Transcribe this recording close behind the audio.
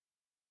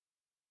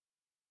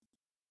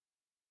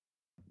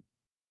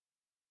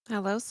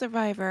Hello,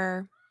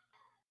 Survivor.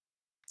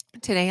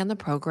 Today on the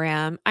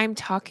program, I'm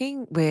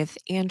talking with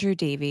Andrew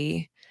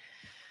Davey.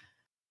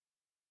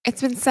 It's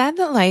been said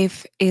that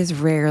life is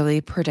rarely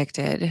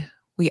predicted.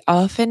 We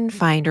often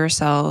find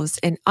ourselves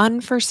in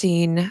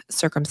unforeseen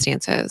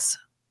circumstances.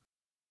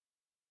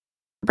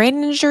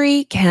 Brain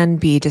injury can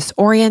be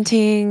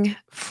disorienting,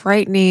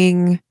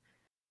 frightening,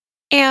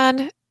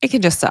 and it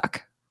can just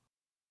suck.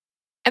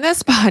 In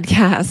this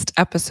podcast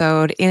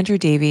episode, Andrew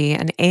Davey,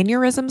 an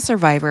aneurysm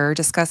survivor,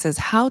 discusses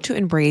how to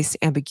embrace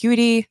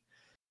ambiguity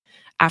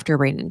after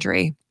brain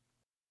injury.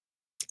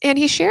 And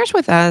he shares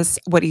with us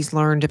what he's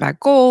learned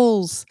about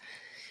goals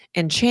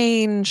and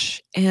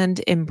change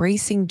and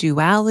embracing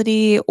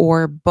duality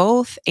or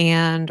both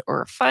and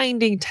or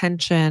finding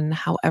tension,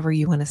 however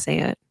you want to say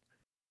it.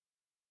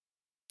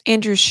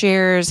 Andrew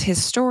shares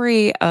his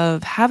story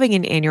of having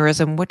an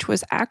aneurysm, which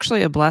was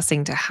actually a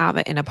blessing to have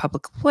it in a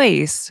public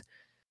place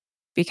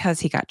because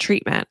he got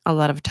treatment. A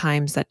lot of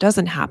times that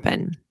doesn't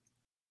happen.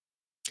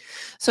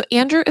 So,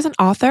 Andrew is an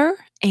author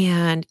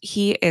and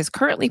he is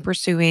currently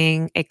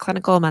pursuing a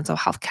clinical mental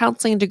health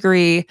counseling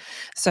degree.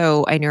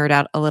 So, I nerd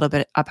out a little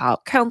bit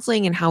about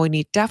counseling and how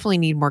we definitely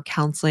need more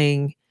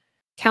counselors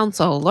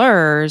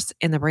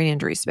in the brain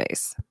injury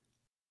space.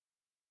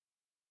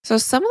 So,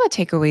 some of the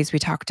takeaways we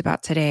talked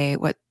about today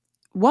what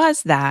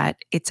was that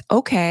it's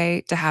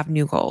okay to have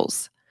new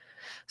goals.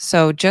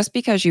 So, just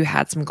because you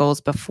had some goals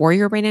before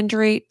your brain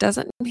injury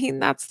doesn't mean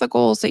that's the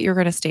goals that you're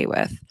going to stay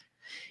with.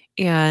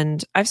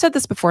 And I've said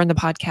this before in the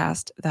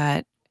podcast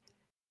that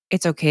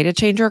it's okay to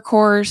change our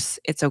course,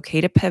 it's okay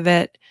to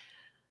pivot,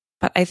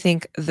 but I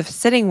think the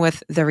sitting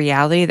with the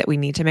reality that we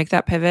need to make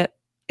that pivot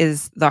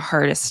is the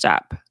hardest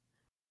step.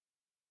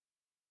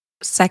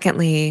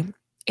 Secondly,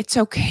 it's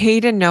okay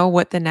to know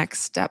what the next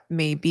step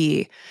may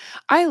be.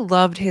 I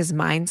loved his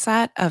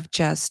mindset of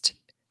just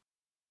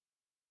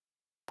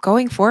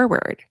going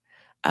forward,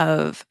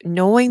 of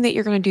knowing that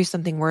you're going to do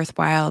something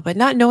worthwhile, but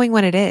not knowing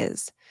what it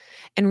is,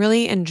 and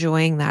really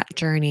enjoying that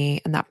journey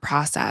and that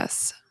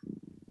process.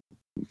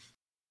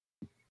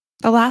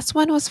 The last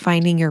one was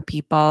finding your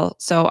people.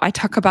 So I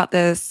talk about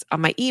this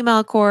on my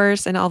email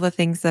course and all the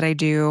things that I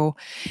do.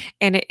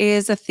 And it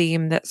is a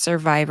theme that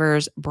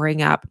survivors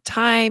bring up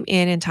time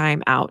in and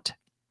time out.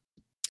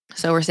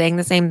 So we're saying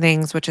the same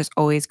things, which is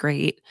always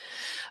great.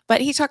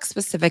 But he talks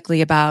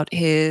specifically about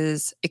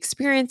his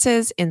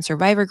experiences in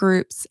survivor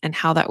groups and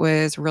how that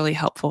was really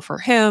helpful for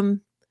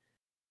him.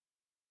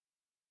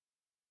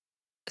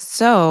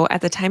 So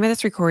at the time of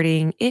this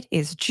recording, it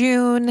is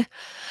June.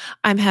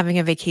 I'm having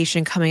a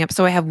vacation coming up.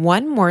 So I have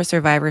one more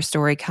survivor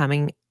story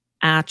coming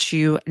at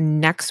you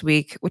next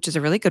week, which is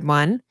a really good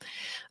one.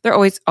 They're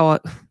always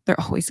good.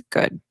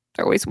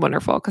 They're always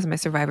wonderful because my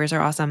survivors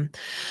are awesome.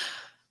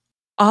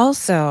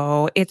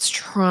 Also, it's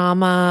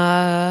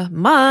trauma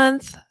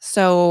month.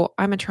 So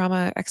I'm a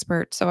trauma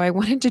expert. So I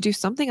wanted to do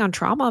something on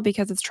trauma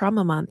because it's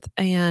trauma month.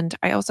 And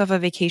I also have a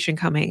vacation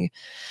coming.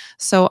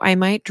 So I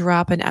might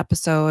drop an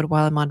episode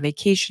while I'm on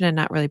vacation and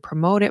not really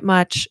promote it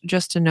much,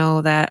 just to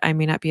know that I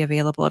may not be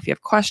available if you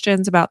have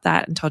questions about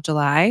that until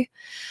July.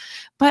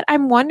 But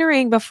I'm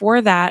wondering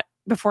before that,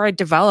 before I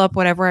develop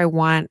whatever you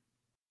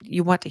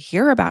want to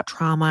hear about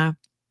trauma,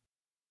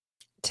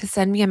 to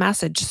send me a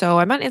message. So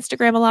I'm on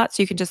Instagram a lot,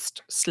 so you can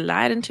just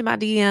slide into my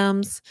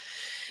DMs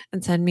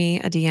and send me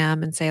a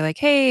DM and say like,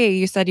 "Hey,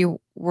 you said you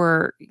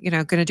were,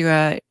 going to do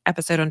a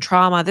episode on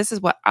trauma. This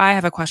is what I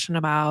have a question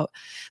about.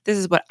 This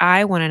is what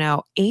I want to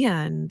know."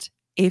 And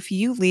if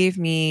you leave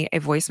me a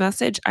voice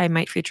message, I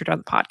might feature it on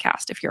the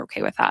podcast if you're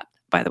okay with that.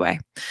 By the way,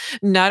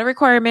 not a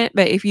requirement,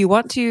 but if you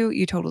want to,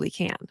 you totally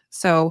can.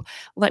 So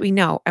let me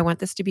know. I want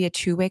this to be a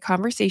two-way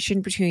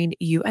conversation between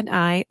you and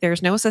I.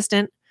 There's no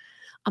assistant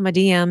on my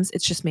DMs.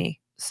 It's just me.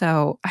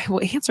 So I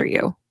will answer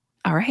you.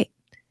 All right.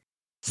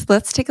 So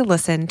let's take a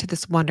listen to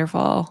this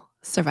wonderful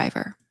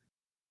survivor.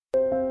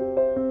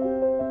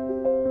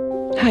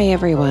 Hi,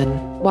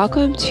 everyone.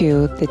 Welcome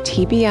to the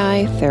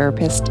TBI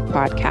Therapist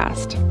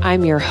Podcast.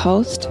 I'm your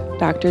host,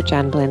 Dr.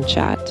 Jen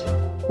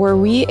Blanchette, where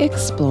we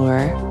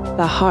explore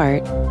the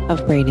heart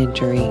of brain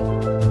injury.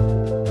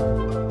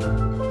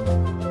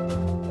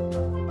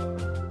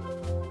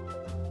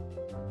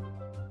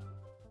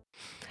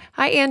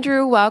 Hi,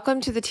 Andrew. Welcome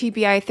to the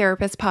TBI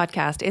Therapist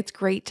Podcast. It's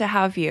great to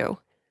have you.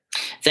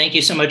 Thank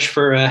you so much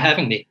for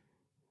having me.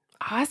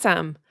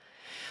 Awesome.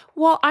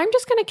 Well, I'm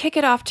just going to kick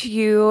it off to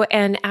you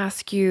and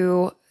ask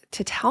you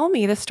to tell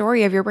me the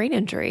story of your brain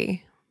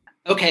injury.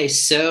 Okay,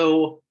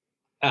 so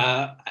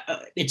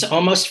it's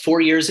almost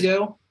 4 years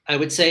ago, I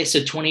would say. So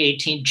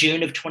 2018,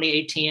 June of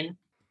 2018.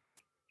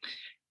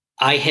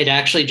 I had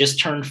actually just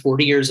turned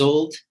 40 years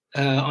old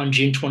on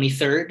June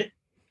 23rd.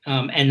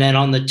 And then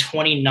on the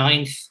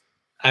 29th,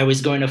 I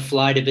was going to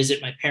fly to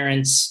visit my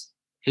parents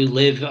who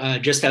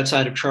live just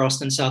outside of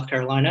Charleston, South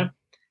Carolina.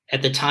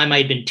 At the time,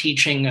 I'd been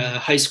teaching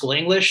high school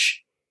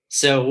English.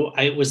 So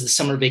it was the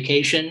summer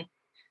vacation.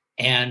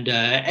 And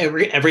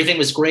everything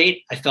was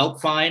great. I felt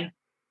fine.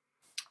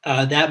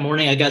 That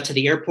morning, I got to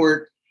the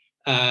airport,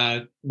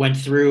 went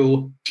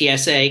through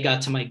TSA,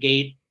 got to my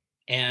gate.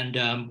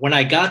 And when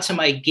I got to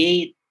my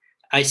gate,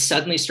 I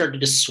suddenly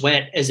started to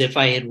sweat as if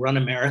I had run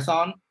a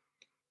marathon,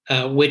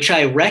 which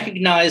I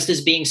recognized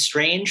as being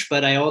strange,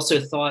 but I also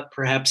thought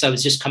perhaps I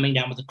was just coming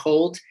down with a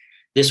cold.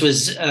 This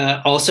was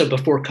also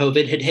before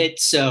COVID had hit,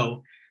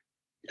 so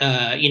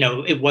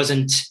it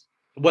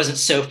wasn't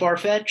so far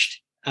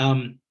fetched.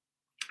 And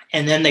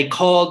then they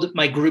called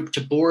my group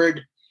to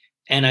board,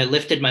 and I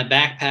lifted my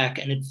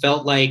backpack, and it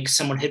felt like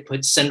someone had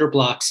put cinder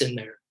blocks in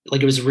there.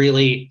 Like it was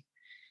really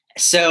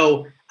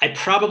so. I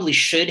probably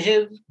should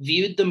have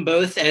viewed them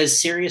both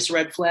as serious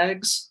red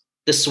flags,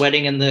 the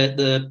sweating and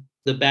the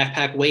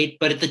backpack weight.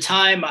 But at the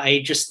time,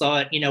 I just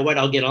thought, you know what,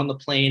 I'll get on the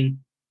plane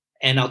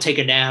and I'll take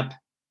a nap.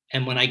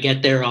 And when I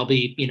get there, I'll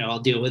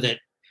deal with it.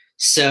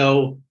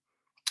 So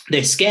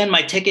they scanned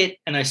my ticket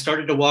and I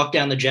started to walk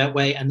down the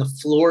jetway, and the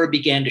floor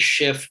began to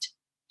shift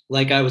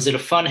like I was at a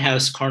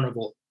funhouse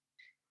carnival.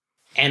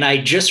 And I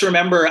just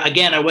remember,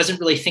 again, I wasn't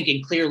really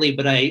thinking clearly,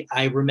 but I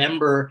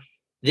remember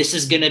this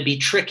is going to be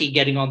tricky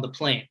getting on the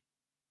plane.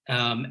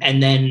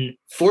 And then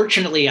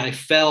fortunately, I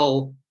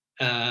fell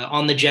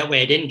on the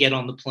jetway. I didn't get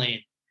on the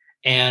plane.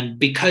 And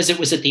because it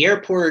was at the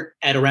airport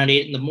at around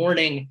 8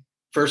 a.m,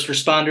 first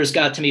responders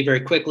got to me very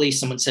quickly.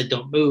 Someone said,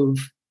 don't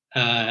move.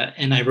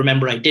 And I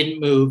remember I didn't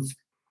move.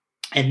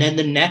 And then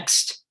the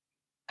next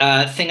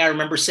thing I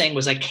remember saying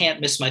was, I can't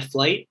miss my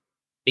flight,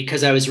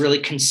 because I was really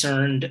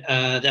concerned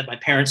that my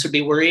parents would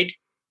be worried.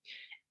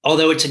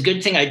 Although it's a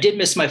good thing I did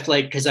miss my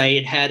flight, because I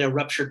had had a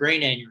ruptured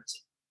brain aneurysm.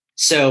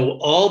 So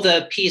all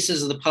the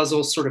pieces of the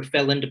puzzle sort of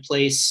fell into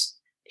place.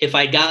 If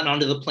I'd gotten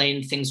onto the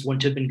plane, things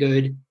wouldn't have been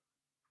good.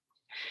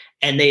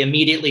 And they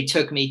immediately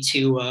took me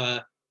to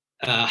a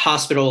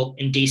hospital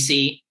in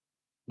DC,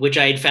 which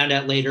I had found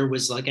out later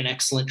was like an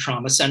excellent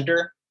trauma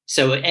center.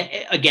 So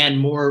again,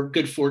 more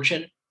good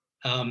fortune.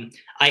 I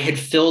had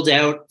filled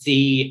out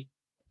the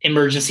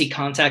emergency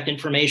contact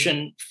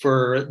information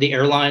for the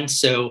airline.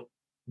 So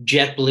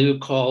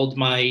JetBlue called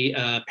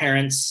my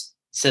parents,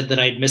 said that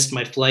I'd missed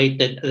my flight,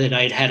 that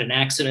I'd had an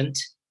accident.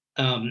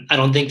 I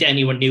don't think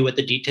anyone knew what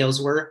the details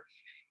were.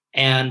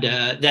 And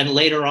then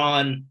later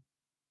on,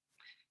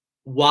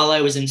 while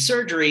I was in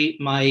surgery,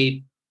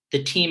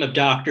 the team of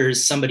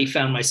doctors, somebody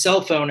found my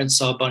cell phone and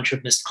saw a bunch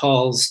of missed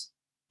calls,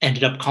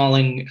 ended up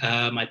calling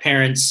my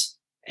parents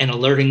and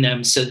alerting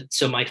them.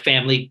 So my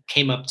family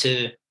came up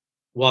to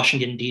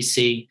Washington,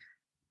 D.C.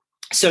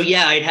 So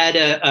yeah, I'd had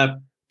a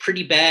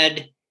pretty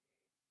bad,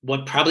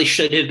 what probably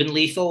should have been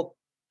lethal,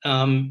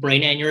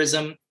 brain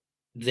aneurysm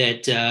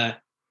that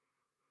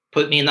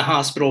put me in the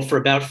hospital for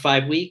about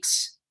 5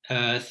 weeks.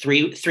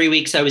 3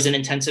 weeks I was in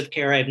intensive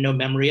care. I have no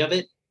memory of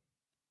it.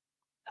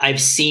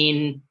 I've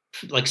seen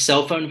like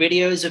cell phone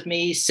videos of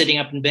me sitting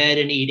up in bed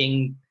and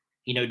eating,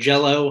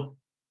 Jell-O.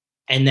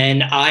 And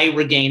then I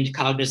regained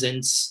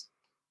cognizance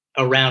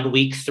around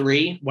week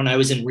 3 when I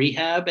was in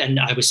rehab, and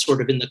I was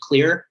sort of in the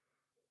clear.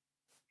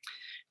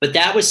 But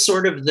that was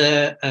sort of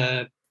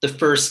the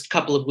first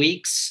couple of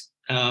weeks.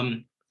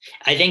 I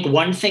think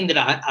one thing that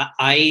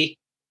I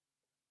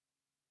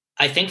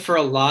think for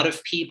a lot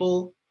of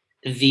people,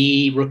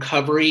 the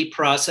recovery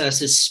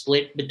process is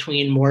split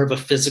between more of a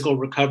physical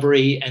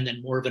recovery and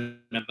then more of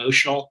an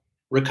emotional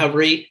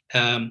recovery.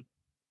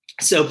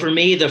 So for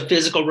me, the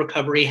physical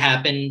recovery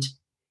happened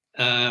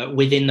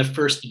within the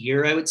first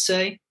year, I would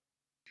say.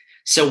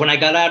 So when I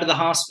got out of the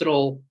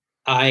hospital,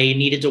 I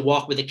needed to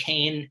walk with a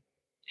cane,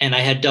 and I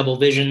had double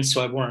vision,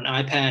 so I wore an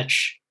eye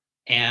patch.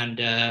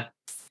 And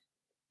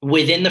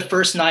within the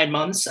first 9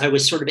 months, I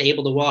was sort of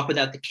able to walk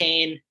without the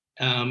cane.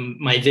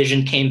 My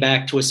vision came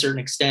back to a certain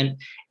extent.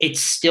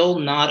 It's still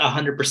not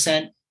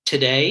 100%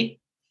 today,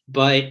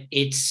 but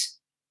it's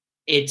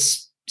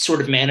sort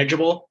of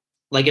manageable.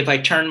 Like if I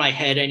turn my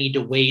head, I need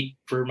to wait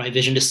for my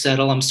vision to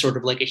settle. I'm sort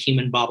of like a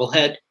human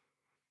bobblehead,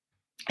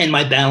 and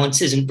my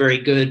balance isn't very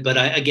good. But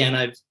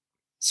I've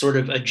sort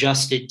of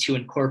adjusted to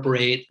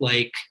incorporate,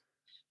 like,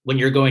 when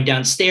you're going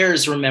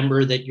downstairs,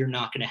 remember that you're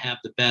not going to have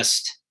the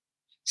best.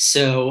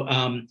 So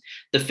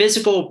the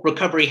physical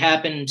recovery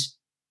happened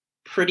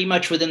pretty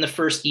much within the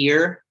first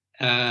year,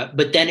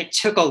 but then it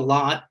took a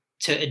lot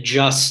to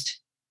adjust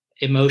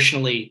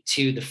emotionally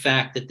to the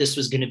fact that this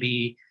was going to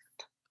be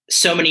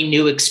so many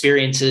new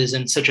experiences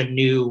and such a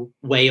new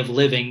way of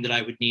living that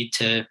I would need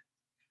to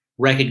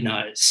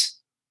recognize.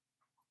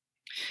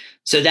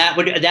 So that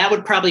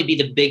would probably be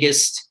the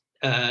biggest,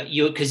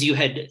 because you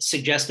had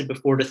suggested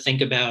before to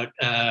think about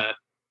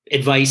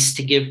advice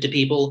to give to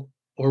people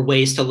or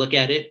ways to look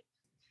at it.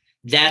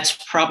 That's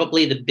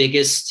probably the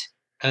biggest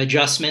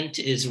adjustment,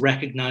 is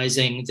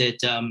recognizing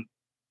that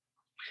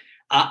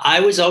I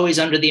was always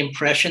under the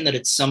impression that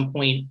at some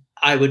point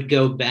I would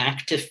go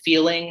back to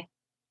feeling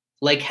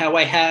like how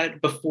I had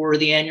before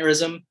the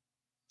aneurysm.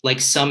 Like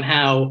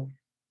somehow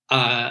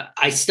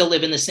I still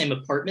live in the same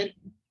apartment.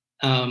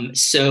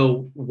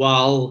 So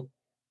while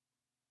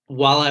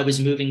I was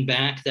moving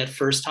back that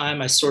first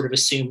time, I sort of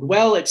assumed,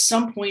 well, at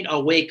some point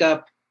I'll wake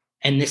up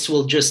and this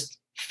will just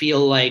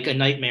feel like a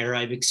nightmare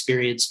I've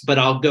experienced, but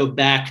I'll go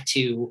back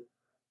to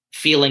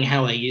feeling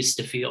how I used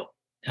to feel.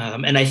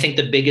 And I think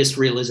the biggest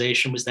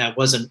realization was that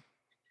wasn't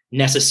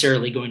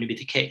necessarily going to be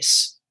the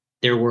case.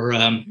 There were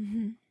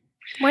Mhm.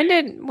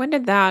 When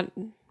did that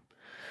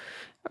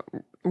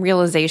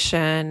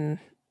realization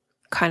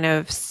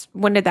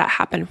when did that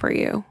happen for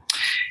you?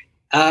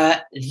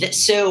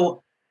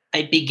 so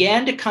I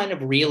began to kind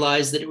of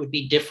realize that it would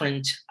be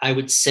different. I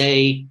would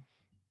say,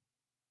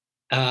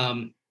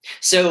 um,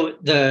 so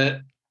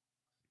the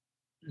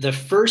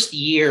first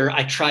year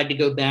I tried to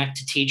go back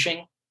to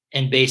teaching,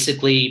 and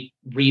basically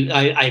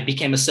I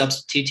became a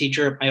substitute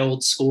teacher at my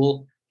old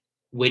school,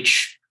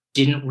 which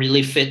didn't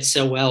really fit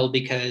so well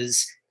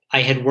because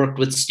I had worked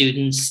with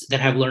students that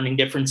have learning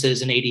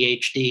differences and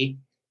ADHD,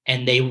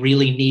 and they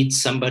really need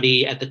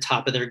somebody at the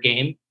top of their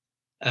game,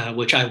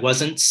 which I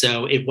wasn't.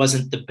 So it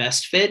wasn't the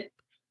best fit,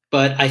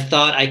 but I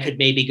thought I could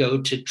maybe go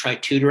to try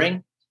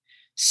tutoring.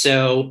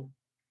 So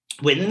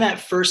within that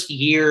first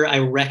year, I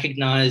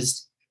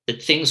recognized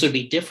that things would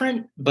be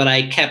different, but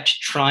I kept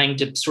trying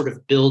to sort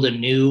of build a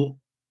new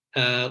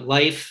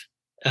life.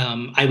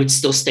 I would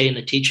still stay in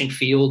the teaching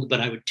field, but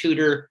I would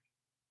tutor.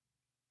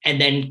 And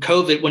then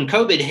when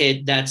COVID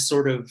hit, that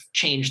sort of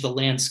changed the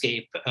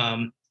landscape.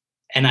 And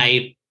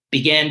I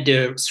began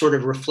to sort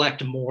of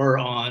reflect more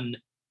on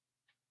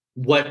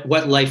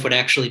what life would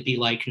actually be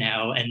like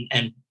now,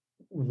 and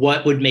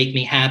what would make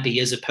me happy,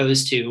 as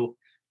opposed to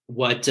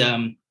what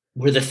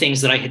were the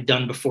things that I had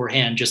done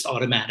beforehand just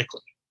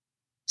automatically.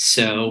 Mhm,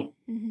 So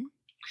mhm.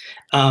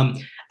 um,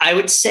 I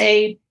would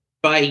say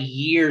by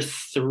year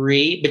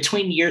three,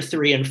 between year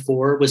 3 and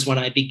 4, was when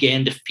I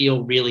began to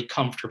feel really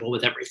comfortable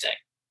with everything.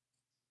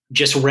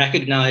 Just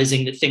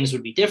recognizing that things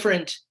would be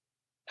different.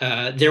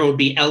 There would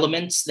be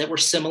elements that were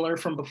similar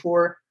from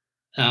before,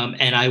 and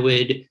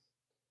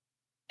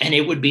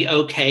it would be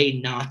okay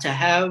not to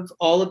have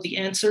all of the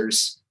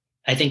answers.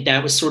 I think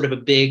that was sort of a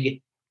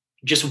big,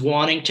 just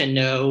wanting to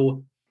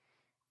know,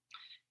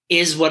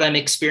 is what I'm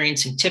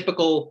experiencing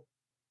typical?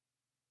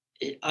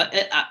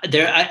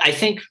 I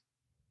think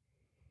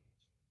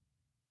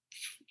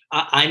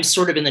I'm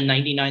sort of in the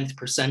 99th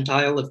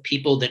percentile of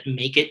people that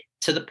make it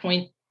to the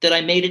point that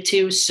I made it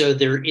to. So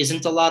there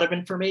isn't a lot of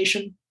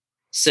information.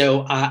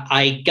 So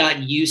I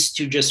got used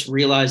to just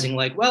realizing,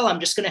 like, well, I'm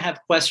just going to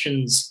have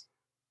questions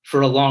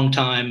for a long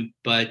time.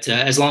 But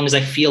as long as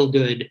I feel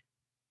good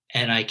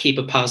and I keep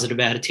a positive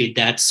attitude,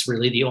 that's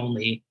really the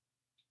only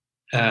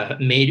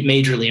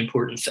majorly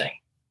important thing.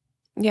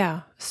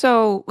 Yeah.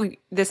 So, like,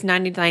 this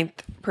 99th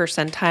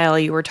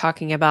percentile you were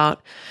talking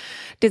about,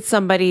 did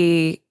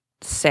somebody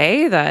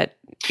say that,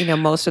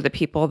 most of the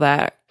people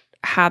that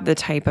had the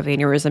type of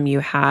aneurysm you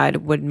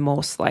had would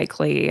most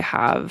likely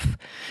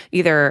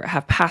either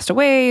have passed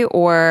away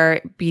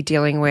or be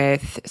dealing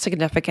with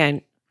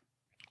significant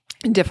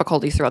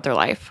difficulties throughout their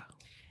life?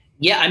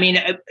 Yeah, I mean,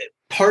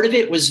 part of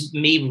it was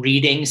me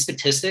reading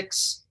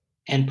statistics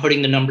and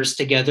putting the numbers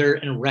together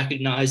and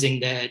recognizing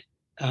that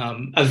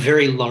a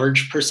very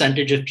large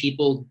percentage of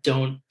people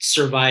don't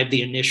survive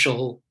the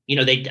initial.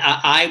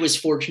 I was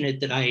fortunate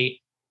that I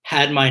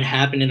had mine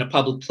happen in a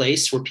public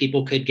place where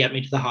people could get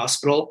me to the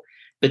hospital,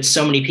 but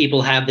so many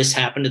people have this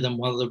happen to them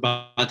while they're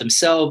by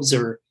themselves,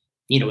 or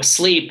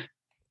asleep,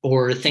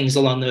 or things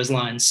along those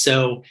lines.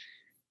 So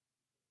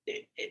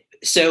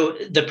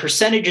the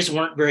percentages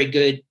weren't very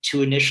good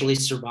to initially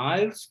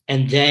survive,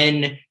 and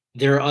then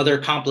there are other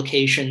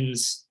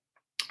complications,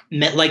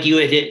 like you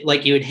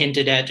had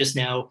hinted at just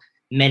now.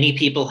 Many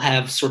people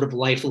have sort of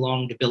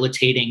lifelong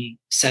debilitating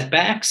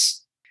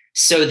setbacks.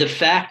 So the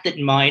fact that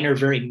mine are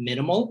very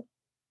minimal,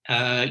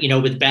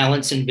 with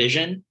balance and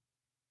vision,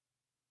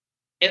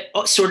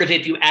 sort of,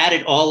 if you add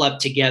it all up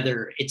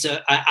together,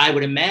 I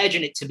would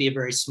imagine it to be a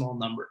very small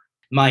number.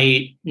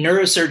 My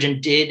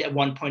neurosurgeon did at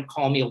one point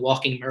call me a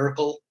walking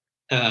miracle,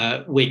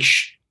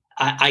 which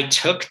I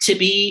took to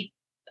be.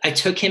 I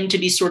took him to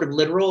be sort of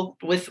literal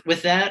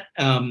with that.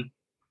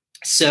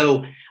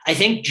 So I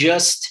think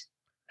just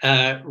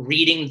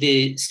reading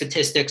the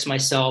statistics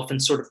myself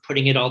and sort of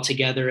putting it all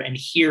together and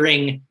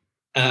hearing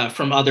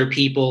from other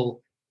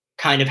people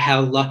kind of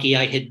how lucky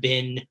I had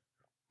been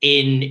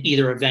in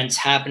either events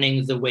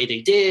happening the way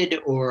they did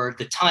or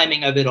the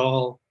timing of it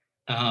all.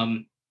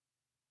 Um,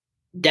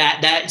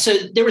 so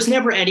there was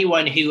never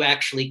anyone who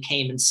actually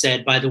came and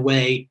said, by the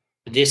way,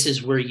 this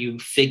is where you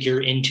figure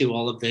into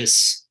all of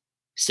this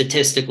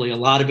statistically. A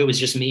lot of it was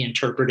just me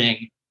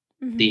interpreting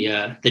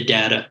Mhm. the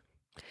data.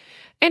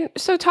 And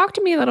so, talk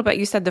to me a little bit.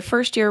 You said the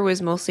first year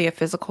was mostly a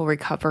physical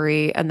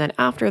recovery, and then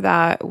after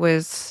that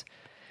was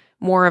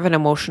more of an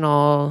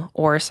emotional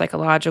or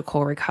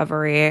psychological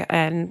recovery.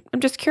 And I'm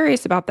just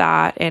curious about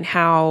that and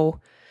how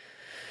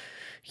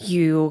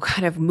you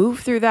kind of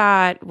moved through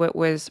that. What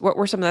were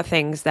some of the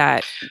things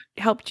that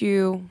helped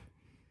you?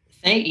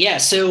 Yeah.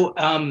 So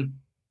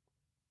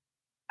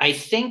I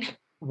think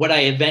what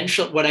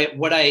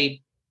I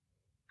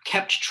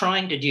kept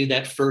trying to do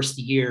that first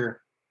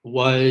year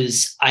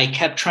was I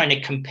kept trying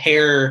to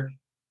compare.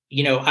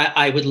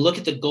 I would look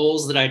at the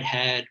goals that I'd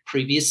had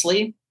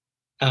previously.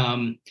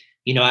 Um,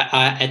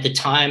 at the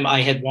time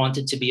I had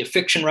wanted to be a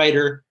fiction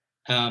writer.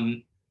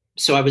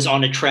 So I was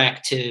on a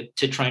track to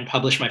try and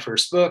publish my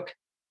first book.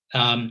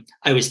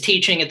 I was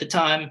teaching at the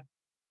time.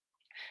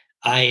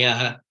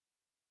 I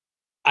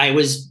I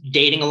was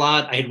dating a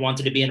lot. I had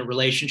wanted to be in a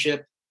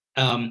relationship.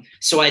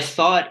 So I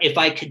thought if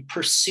I could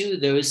pursue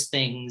those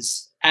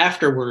things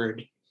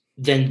afterward,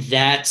 then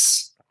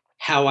that's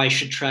how I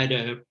should try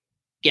to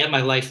get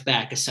my life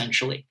back,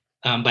 essentially,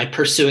 by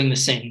pursuing the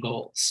same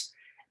goals.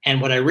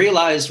 And what I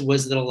realized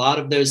was that a lot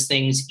of those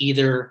things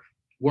either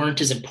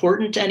weren't as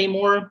important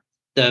anymore,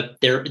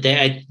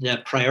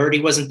 the priority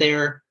wasn't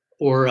there,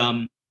 or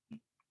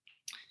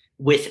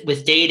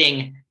with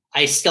dating,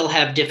 I still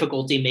have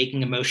difficulty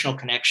making emotional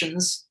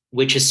connections,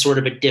 which is sort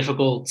of a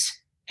difficult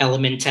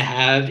element to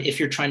have. If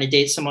you're trying to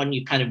date someone,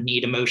 you kind of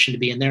need emotion to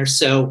be in there.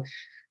 So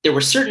there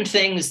were certain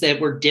things that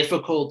were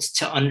difficult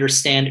to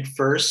understand at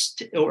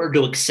first or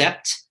to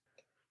accept.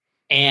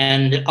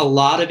 And a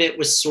lot of it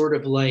was sort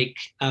of like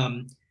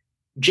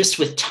just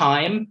with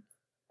time.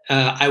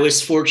 I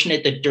was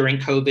fortunate that during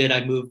COVID,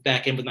 I moved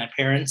back in with my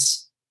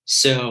parents.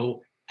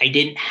 So I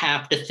didn't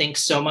have to think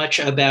so much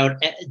about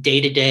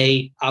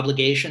day-to-day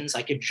obligations.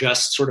 I could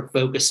just sort of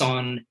focus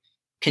on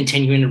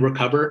continuing to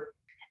recover.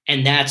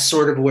 And that's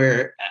sort of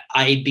where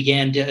I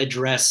began to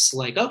address,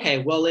 like, okay,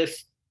 well,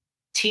 if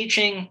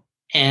teaching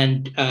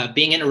and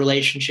being in a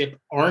relationship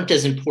aren't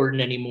as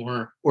important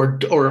anymore,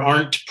 or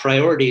aren't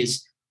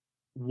priorities,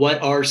 what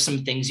are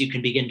some things you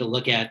can begin to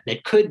look at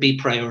that could be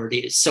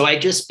priorities? So I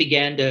just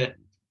began to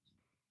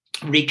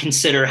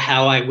reconsider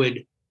how I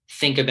would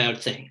think about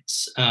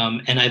things.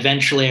 And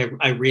eventually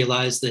I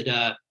realized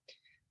that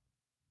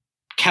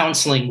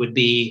counseling would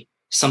be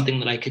something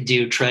that I could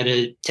do, try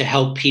to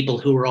help people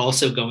who are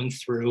also going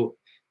through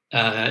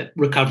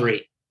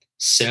recovery.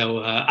 So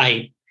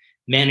I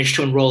managed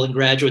to enroll in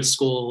graduate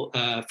school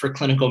for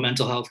clinical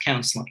mental health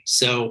counseling.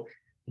 So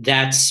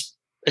that's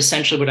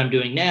essentially what I'm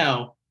doing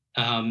now.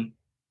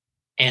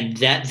 And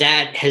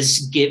that has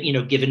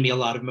given me a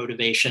lot of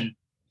motivation.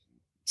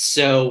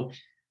 So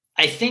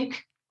I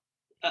think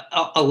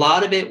a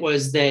lot of it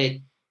was that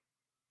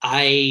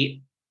I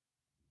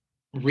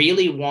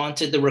really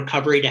wanted the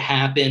recovery to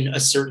happen a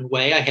certain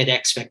way. I had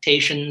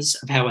expectations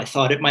of how I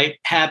thought it might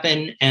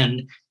happen,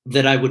 and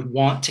that I would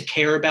want to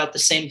care about the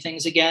same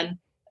things again.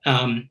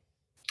 And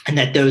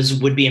that those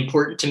would be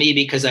important to me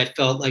because I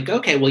felt like,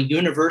 okay, well,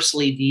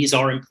 universally, these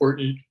are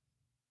important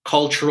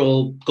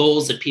cultural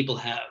goals that people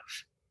have.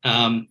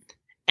 And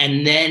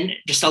then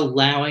just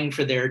allowing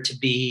for there to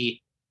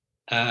be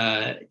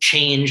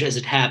change as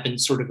it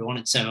happens sort of on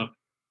its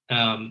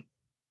own.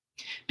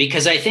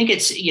 Because I think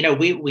it's,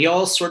 we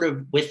all sort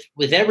of,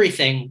 with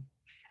everything,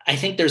 I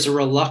think there's a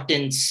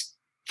reluctance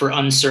for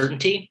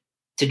uncertainty,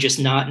 to just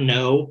not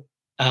know.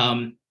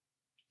 And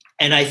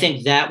I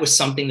think that was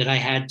something that I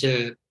had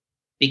to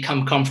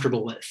become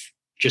comfortable with,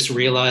 just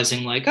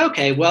realizing like,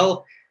 okay,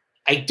 well,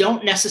 I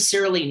don't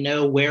necessarily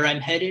know where I'm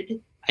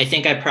headed. I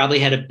think I probably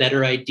had a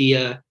better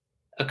idea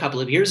a couple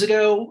of years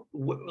ago,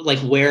 like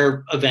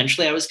where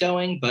eventually I was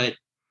going, but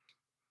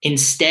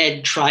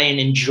instead try and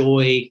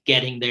enjoy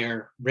getting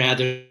there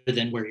rather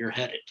than where you're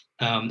headed.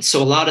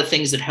 So a lot of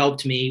things that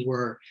helped me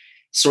were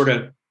sort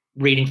of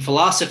reading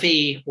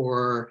philosophy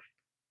or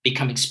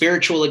becoming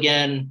spiritual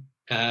again,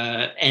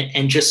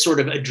 and just sort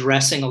of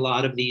addressing a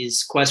lot of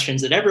these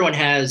questions that everyone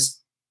has,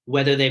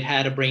 whether they've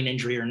had a brain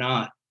injury or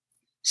not.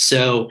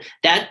 So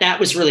that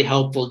was really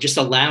helpful, just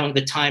allowing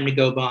the time to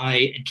go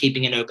by and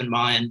keeping an open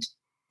mind,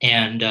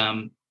 and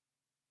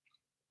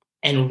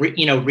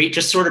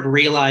just sort of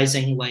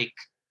realizing like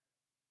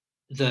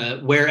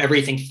where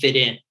everything fit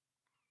in,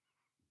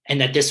 and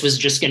that this was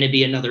just going to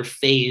be another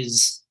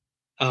phase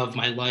of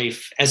my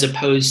life, as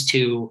opposed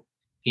to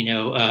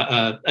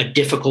a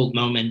difficult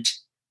moment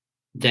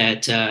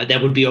that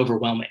would be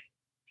overwhelming.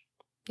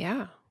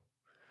 Yeah,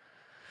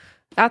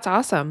 that's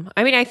awesome.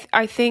 I mean,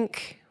 I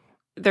think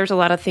there's a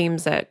lot of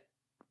themes that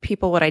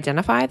people would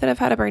identify that have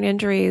had a brain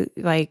injury,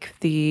 like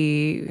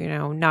the,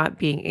 not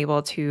being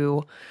able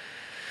to,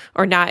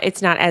 or not,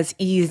 it's not as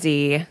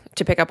easy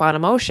to pick up on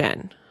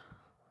emotion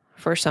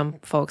for some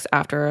folks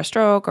after a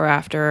stroke or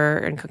after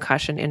a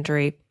concussion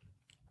injury.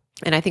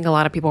 And I think a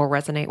lot of people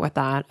resonate with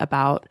that,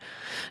 about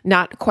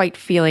not quite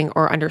feeling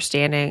or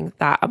understanding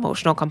that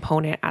emotional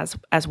component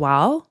as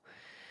well.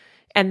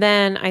 And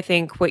then I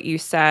think what you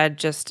said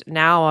just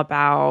now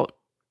about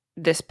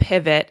this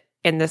pivot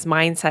and this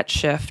mindset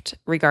shift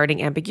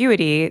regarding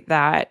ambiguity,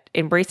 that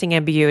embracing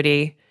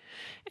ambiguity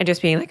and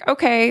just being like,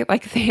 okay,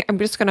 like I'm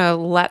just going to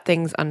let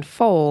things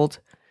unfold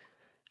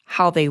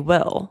how they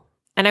will.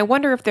 And I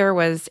wonder if there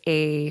was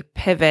a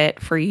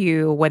pivot for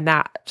you when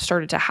that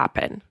started to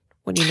happen,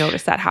 when you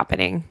noticed that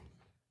happening.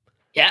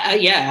 Yeah,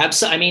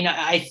 absolutely. I mean,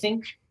 I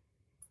think.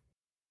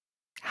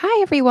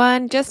 Hi,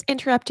 everyone. Just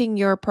interrupting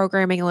your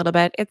programming a little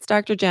bit. It's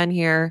Dr. Jen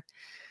here.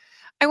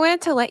 I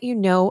wanted to let you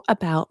know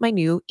about my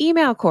new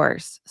email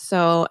course.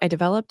 So I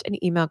developed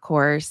an email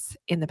course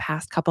in the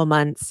past couple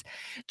months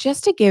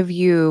just to give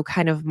you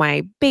kind of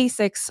my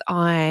basics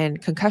on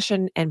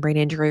concussion and brain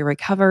injury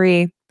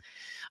recovery.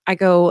 I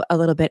go a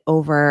little bit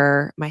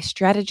over my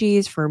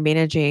strategies for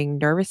managing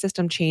nervous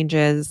system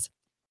changes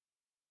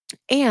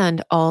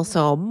and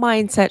also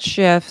mindset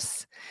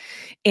shifts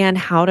and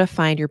how to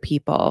find your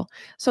people.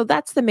 So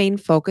that's the main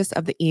focus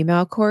of the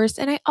email course.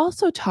 And I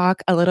also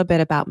talk a little bit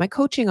about my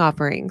coaching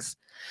offerings.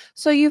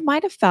 So you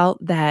might have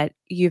felt that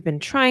you've been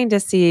trying to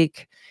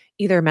seek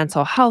either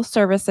mental health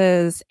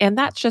services, and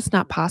that's just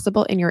not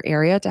possible in your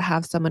area to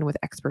have someone with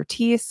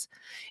expertise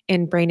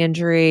in brain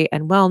injury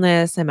and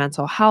wellness and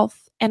mental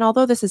health. And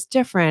although this is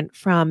different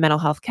from mental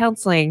health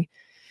counseling,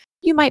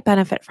 you might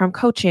benefit from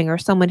coaching or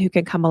someone who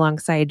can come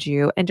alongside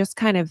you and just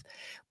kind of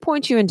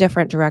point you in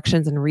different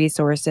directions and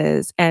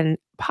resources and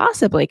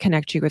possibly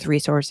connect you with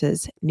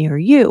resources near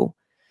you.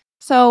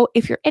 So,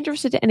 if you're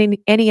interested in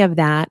any of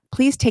that,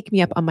 please take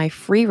me up on my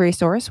free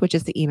resource, which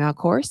is the email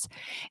course.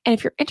 And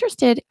if you're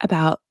interested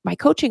about my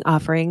coaching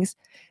offerings,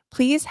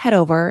 please head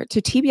over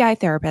to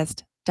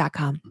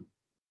tbitherapist.com.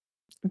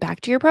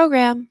 Back to your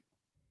program.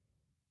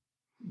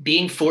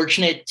 Being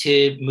fortunate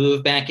to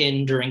move back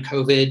in during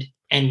COVID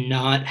and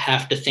not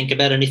have to think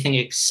about anything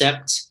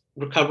except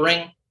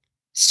recovering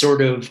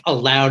sort of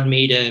allowed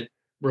me to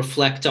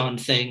reflect on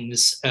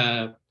things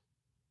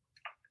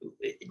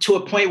to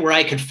a point where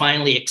I could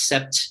finally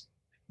accept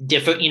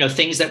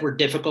things that were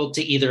difficult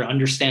to either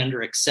understand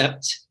or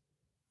accept.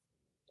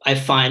 I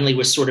finally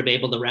was sort of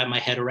able to wrap my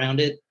head around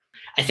it.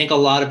 I think a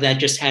lot of that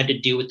just had to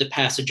do with the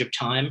passage of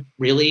time,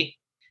 really.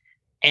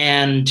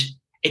 And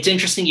it's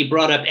interesting you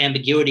brought up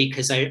ambiguity,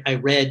 because I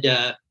read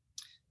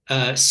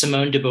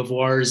Simone de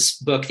Beauvoir's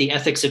book, The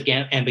Ethics of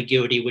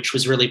Ambiguity, which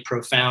was really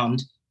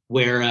profound,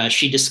 where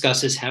she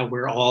discusses how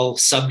we're all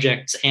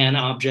subjects and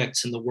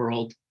objects in the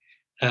world.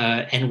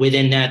 And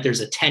within that, there's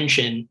a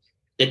tension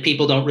that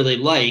people don't really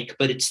like,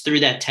 but it's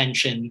through that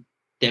tension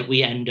that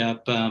we end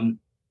up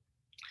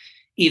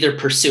either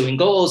pursuing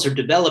goals or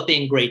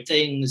developing great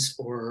things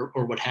or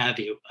what have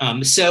you.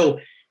 So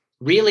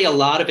really, a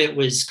lot of it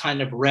was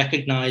kind of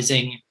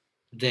recognizing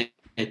that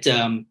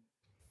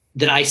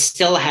I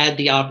still had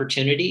the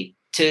opportunity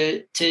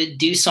to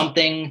do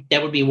something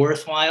that would be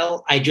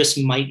worthwhile. I just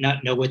might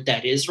not know what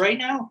that is right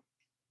now.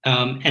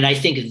 And I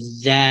think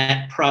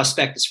that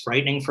prospect is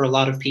frightening for a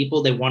lot of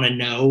people. They want to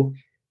know,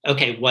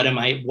 okay, what am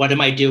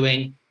I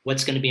doing?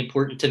 What's going to be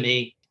important to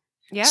me?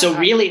 Yeah. So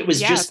really, it was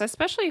just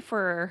especially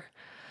for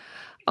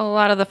a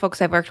lot of the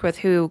folks I've worked with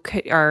who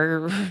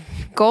are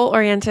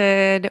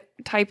goal-oriented,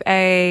 type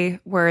A,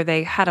 where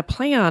they had a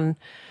plan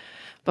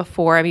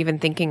before. I'm even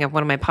thinking of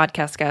one of my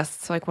podcast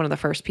guests, like one of the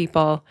first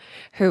people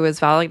who was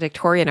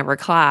valedictorian of her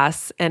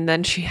class, and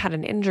then she had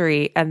an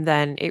injury, and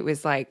then it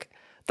was like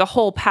the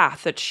whole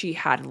path that she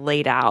had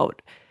laid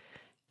out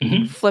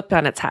flipped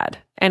on its head.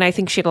 And I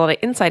think she had a lot of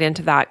insight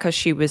into that because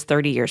she was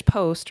 30 years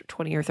post,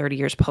 20 or 30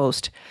 years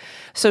post.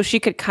 So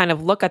she could kind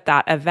of look at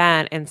that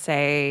event and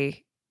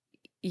say,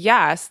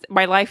 yes,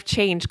 my life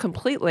changed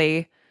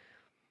completely,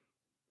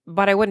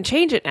 but I wouldn't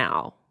change it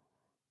now.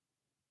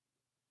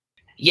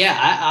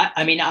 Yeah,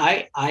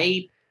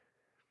 I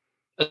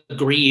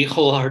agree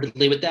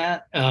wholeheartedly with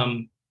that.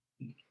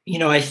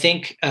 I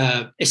think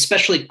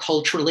especially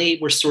culturally,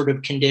 we're sort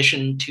of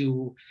conditioned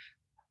to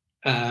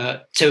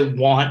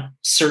want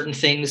certain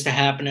things to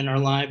happen in our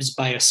lives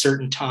by a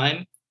certain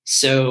time.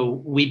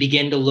 So we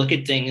begin to look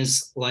at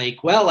things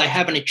like, well, I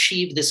haven't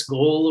achieved this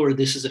goal, or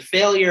this is a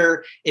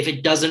failure if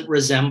it doesn't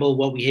resemble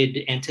what we had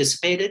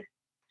anticipated.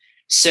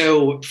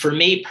 So for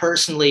me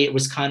personally, it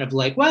was kind of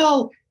like,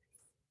 well,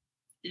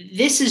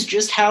 this is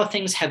just how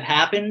things have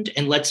happened,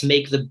 and let's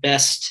make the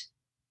best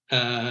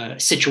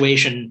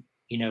situation,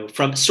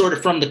 from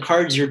the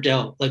cards you're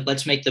dealt. Like,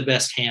 let's make the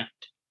best hand.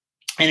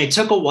 And it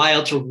took a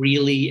while to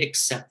really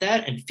accept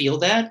that and feel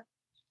that,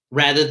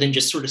 rather than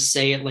just sort of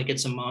say it like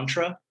it's a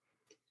mantra.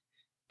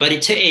 But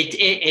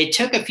it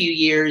took a few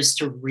years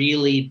to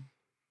really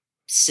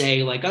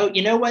say, like, oh,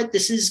 you know what?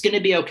 This is going to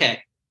be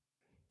okay.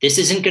 This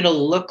isn't going to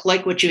look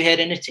like what you had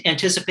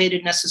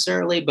anticipated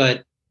necessarily,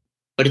 but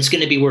it's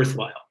going to be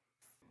worthwhile.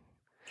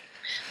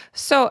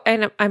 So,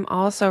 and I'm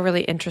also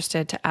really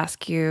interested to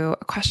ask you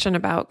a question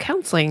about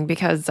counseling,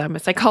 because I'm a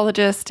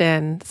psychologist,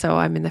 and so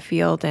I'm in the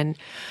field, and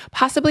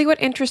possibly what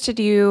interested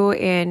you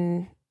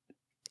in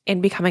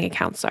becoming a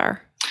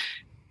counselor?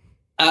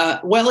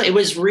 Well, it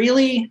was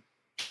really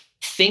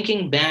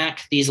thinking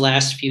back these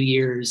last few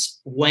years,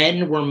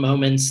 when were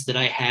moments that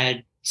I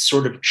had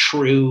sort of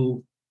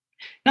true,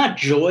 not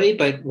joy,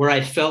 but where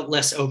I felt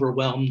less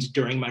overwhelmed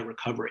during my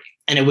recovery.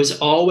 And it was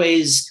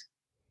always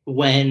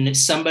when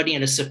somebody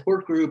in a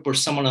support group or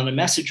someone on a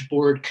message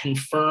board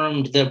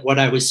confirmed that what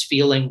I was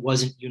feeling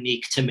wasn't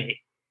unique to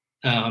me.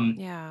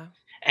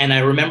 And I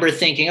remember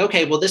thinking,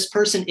 okay, well, this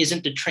person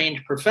isn't a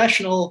trained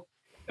professional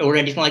or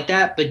anything like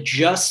that, but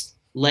just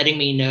letting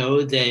me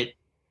know that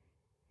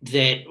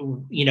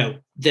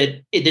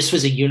this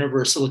was a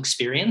universal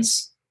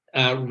experience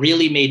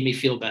really made me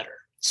feel better.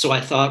 So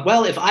I thought,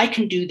 well, if I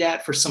can do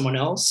that for someone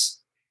else,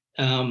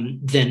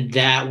 then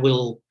that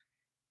will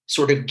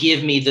sort of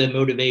give me the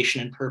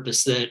motivation and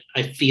purpose that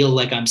I feel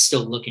like I'm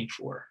still looking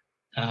for.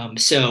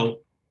 So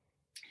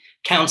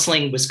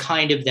counseling was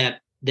kind of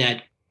that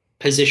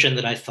position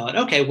that I thought,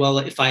 okay, well,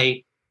 if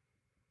I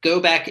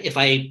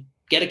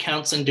get a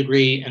counseling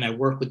degree and I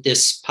work with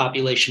this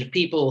population of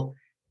people,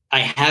 I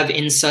have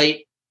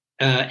insight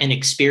an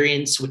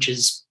experience which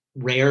is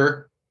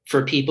rare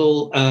for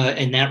people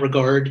in that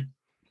regard.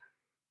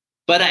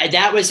 But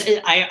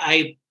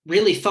I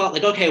really thought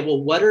like, okay,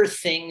 well, what are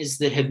things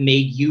that have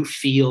made you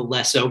feel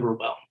less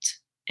overwhelmed?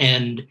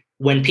 And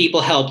when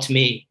people helped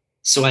me,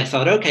 so I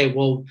thought, okay,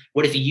 well,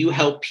 what if you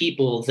help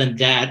people? Then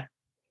that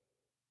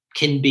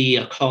can be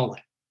a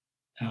calling.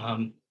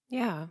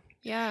 Yeah.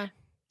 Yeah.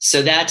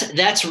 So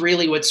that's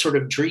really what sort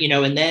of drew,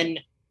 and then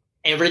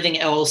everything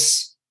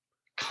else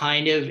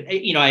kind of,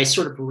 I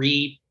sort of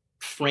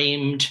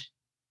reframed,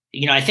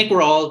 I think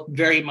we're all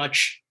very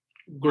much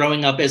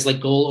growing up as like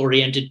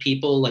goal-oriented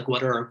people, like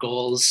what are our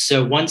goals?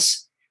 So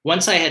once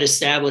I had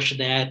established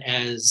that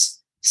as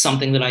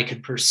something that I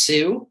could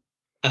pursue,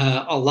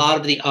 a lot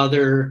of the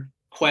other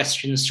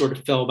questions sort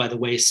of fell by the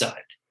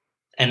wayside.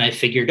 And I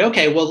figured,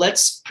 okay, well,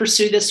 let's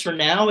pursue this for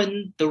now,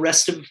 and the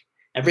rest of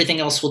everything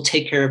else will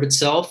take care of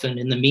itself. And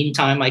in the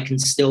meantime, I can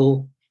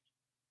still,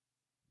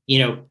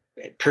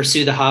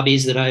 pursue the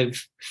hobbies that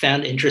I've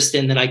found interest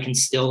in that I can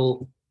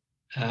still,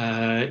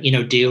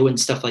 do and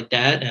stuff like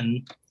that.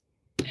 And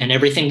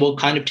everything will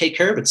kind of take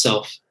care of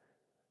itself.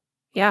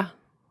 Yeah.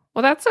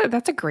 Well, that's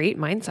a great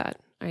mindset.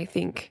 I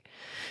think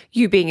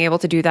you being able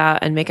to do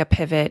that and make a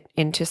pivot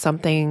into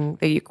something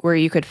where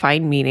you could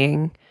find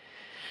meaning.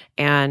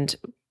 And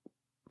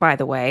by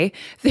the way,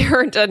 there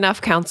aren't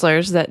enough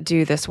counselors that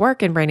do this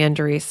work in brain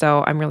injury.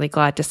 So I'm really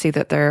glad to see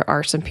that there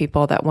are some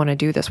people that want to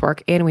do this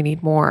work, and we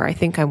need more. I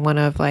think I'm one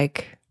of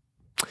like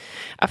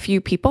a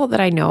few people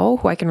that I know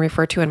who I can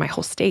refer to in my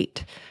whole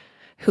state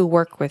who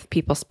work with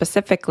people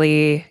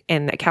specifically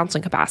in a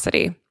counseling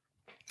capacity.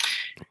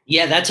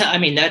 Yeah,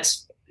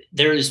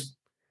 there's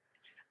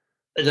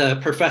the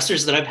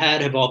professors that I've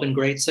had have all been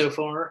great so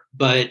far,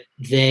 but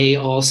they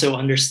also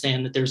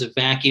understand that there's a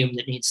vacuum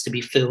that needs to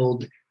be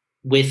filled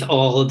with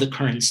all of the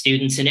current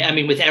students. And I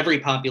mean, with every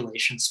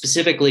population,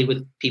 specifically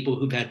with people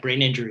who've had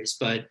brain injuries,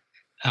 but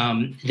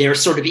they're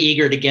sort of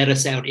eager to get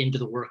us out into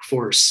the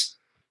workforce,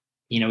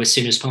 as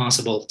soon as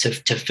possible to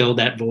fill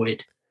that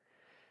void.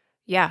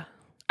 Yeah.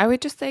 I would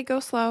just say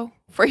go slow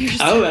for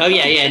yourself. Oh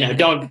yeah. No,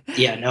 don't.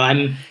 Yeah,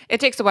 no, it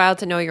takes a while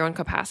to know your own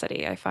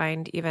capacity. I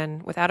find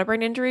even without a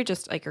brain injury,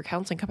 just like your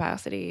counseling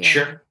capacity.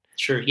 Sure.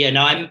 Yeah,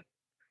 no,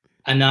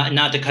 I'm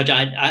not to cut you.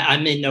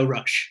 I'm in no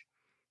rush.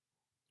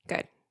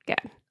 Good.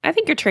 I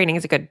think your training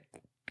is a good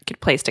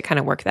place to kind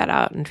of work that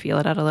out and feel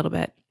it out a little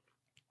bit.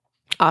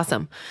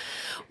 Awesome.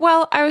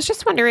 Well, I was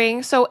just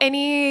wondering, so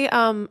any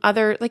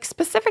other like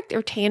specific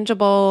or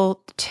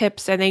tangible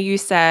tips? I know you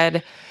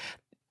said,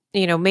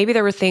 maybe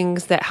there were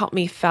things that helped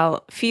me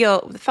felt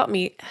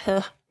me.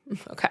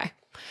 Okay.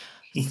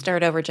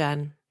 Start over,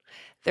 Jen.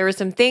 There were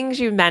some things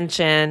you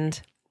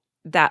mentioned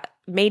that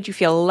made you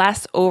feel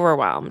less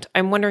overwhelmed.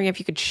 I'm wondering if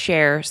you could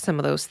share some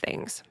of those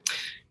things.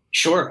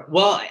 Sure.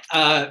 Well,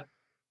 I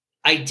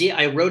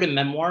wrote a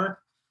memoir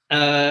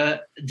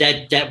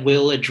that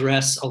will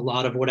address a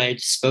lot of what I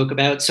spoke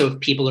about. So if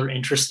people are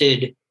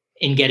interested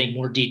in getting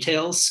more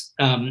details,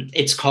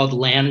 it's called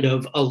Land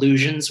of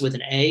Illusions with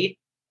an A,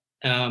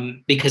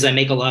 because I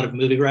make a lot of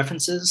movie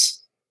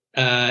references,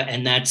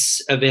 and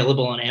that's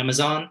available on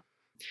Amazon.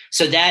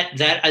 So that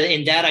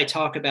in that I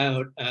talk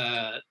about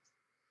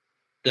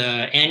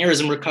the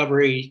aneurysm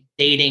recovery,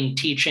 dating,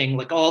 teaching,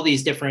 like all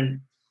these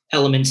different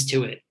elements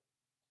to it.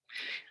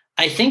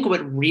 I think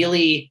what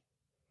really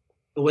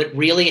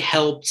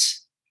helped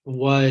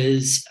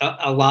was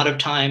a lot of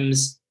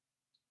times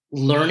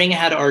learning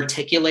how to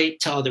articulate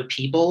to other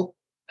people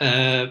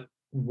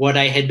what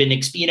I had been,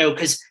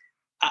 because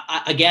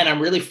again, I'm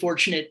really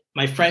fortunate.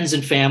 My friends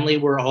and family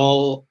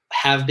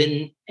have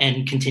been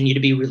and continue to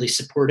be really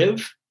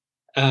supportive.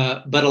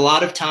 But a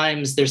lot of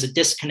times there's a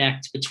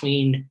disconnect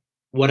between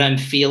what I'm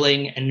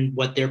feeling and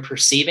what they're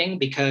perceiving,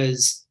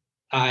 because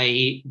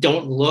I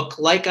don't look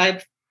like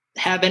I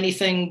have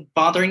anything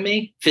bothering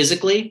me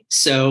physically.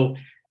 So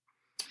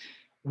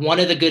one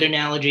of the good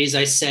analogies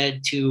I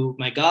said to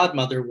my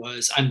godmother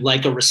was, I'm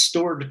like a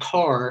restored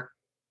car.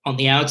 On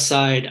the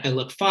outside, I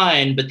look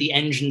fine, but the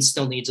engine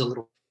still needs a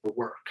little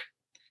work.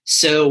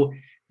 So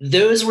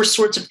those were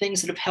sorts of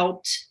things that have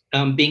helped,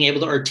 being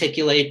able to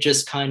articulate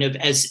just kind of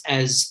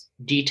as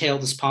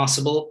detailed as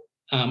possible,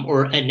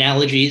 or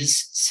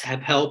analogies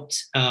have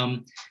helped.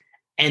 And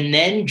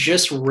then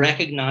just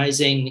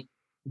recognizing,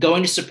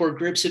 going to support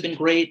groups have been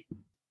great,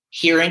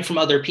 hearing from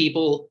other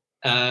people.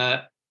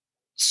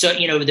 So,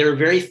 there are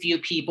very few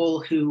people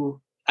who,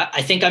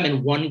 I think I'm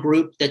in one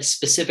group that's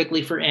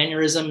specifically for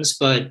aneurysms,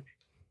 but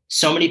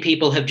so many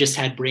people have just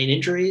had brain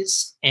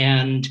injuries,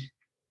 and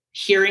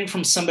hearing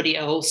from somebody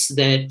else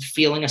that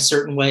feeling a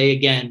certain way,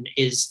 again,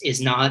 is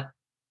not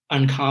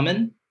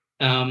uncommon,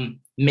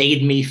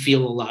 made me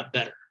feel a lot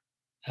better.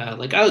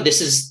 Like, oh,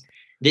 this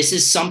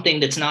is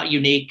something that's not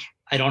unique.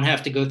 I don't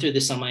have to go through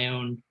this on my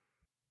own.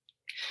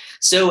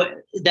 So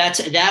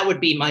that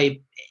would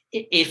be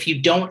if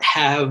you don't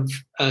have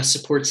a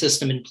support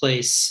system in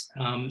place,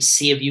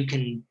 see if you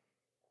can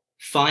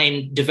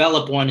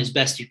develop one as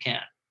best you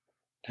can.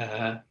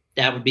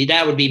 That would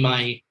be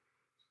my,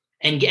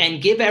 and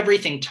give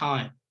everything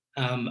time.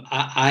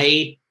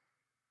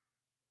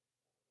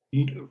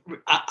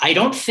 I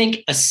don't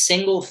think a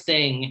single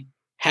thing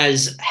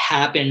has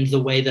happened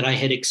the way that I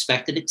had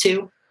expected it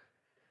to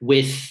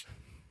with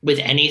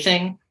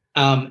anything.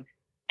 And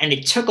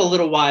it took a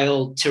little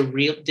while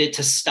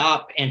to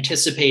stop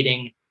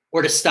anticipating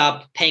or to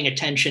stop paying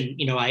attention,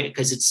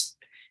 because it's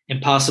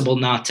impossible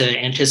not to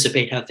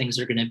anticipate how things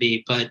are going to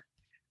be. But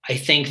I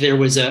think there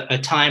was a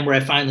time where I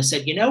finally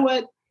said, you know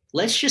what,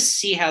 let's just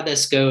see how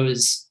this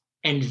goes,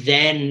 and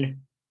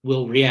then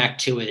we'll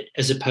react to it,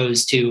 as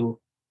opposed to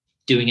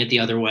doing it the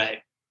other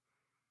way.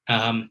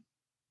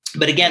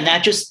 But again,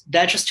 that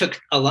just took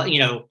a lot,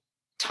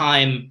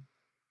 time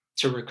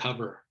to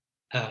recover.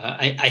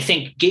 I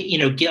think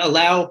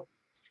allow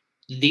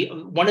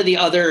one of the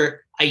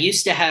other. I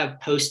used to have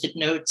Post-it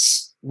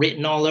notes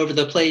written all over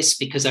the place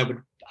because I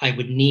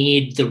would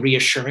need the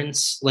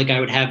reassurance. Like I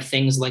would have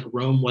things like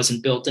Rome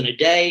wasn't built in a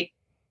day.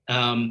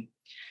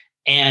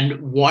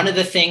 And one of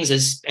the things,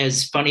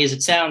 as funny as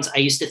it sounds, I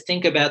used to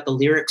think about the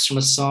lyrics from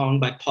a song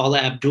by Paula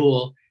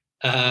Abdul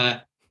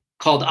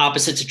called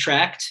Opposites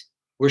Attract,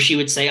 where she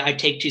would say, I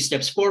take 2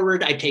 steps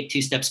forward, I take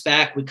 2 steps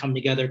back, we come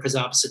together because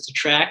opposites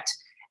attract.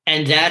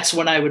 And that's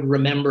when I would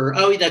remember,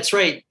 oh, that's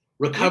right.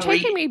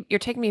 Recovery. You're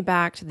taking me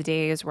back to the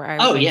days where I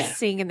was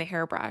singing in the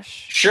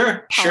hairbrush.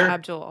 Sure. Paula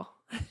Abdul.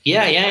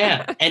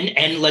 Yeah.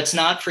 And let's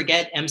not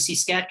forget MC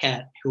Scat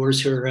Cat, who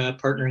was her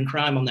partner in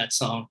crime on that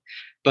song.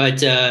 But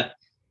that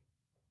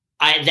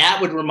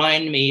would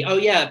remind me, oh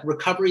yeah,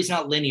 recovery is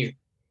not linear.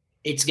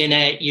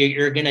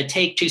 You're gonna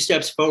take 2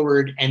 steps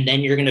forward, and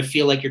then you're gonna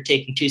feel like you're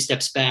taking 2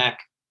 steps back,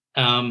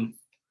 and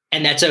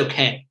that's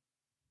okay.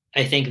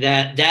 I think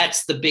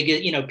that's the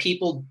biggest.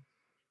 People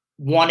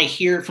want to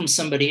hear from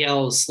somebody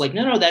else, like,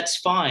 no, that's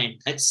fine.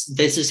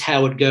 This is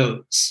how it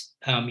goes.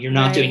 You're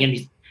not doing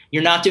anything.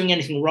 You're not doing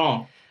anything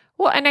wrong.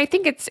 Well, and I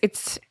think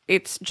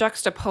it's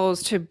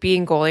juxtaposed to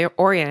being goal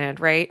oriented,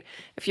 right?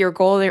 If you're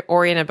goal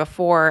oriented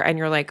before and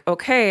you're like,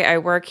 okay, I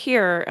work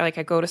here, like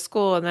I go to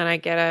school and then I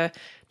get a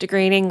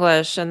degree in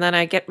English and then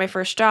I get my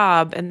first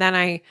job and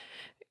then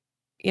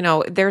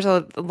there's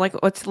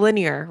what's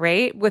linear,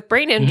 right? With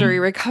brain injury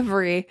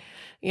recovery,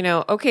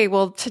 okay,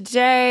 well,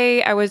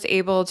 today I was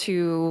able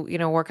to,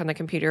 work on the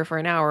computer for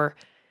an hour.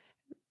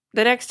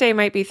 The next day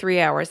might be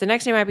 3 hours. The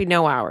next day might be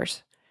no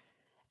hours.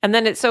 And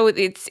then it's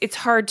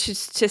hard to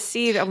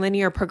see a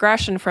linear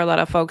progression for a lot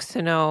of folks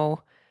to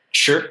know.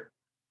 Sure.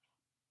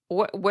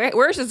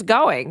 Where's this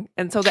going?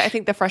 And so I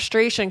think the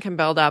frustration can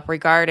build up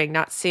regarding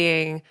not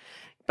seeing.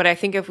 But I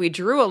think if we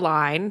drew a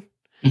line,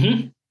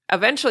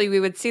 eventually we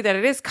would see that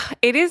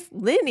it is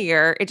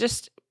linear. It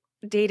just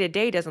day to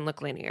day doesn't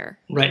look linear.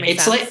 Right.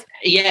 It's sense?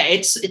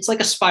 It's like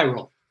a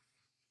spiral.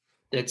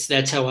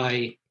 That's how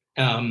I.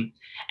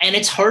 And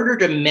it's harder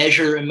to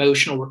measure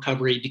emotional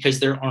recovery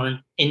because there aren't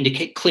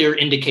clear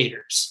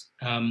indicators.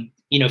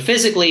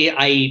 Physically,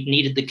 I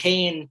needed the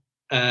cane,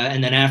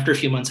 and then after a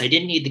few months, I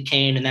didn't need the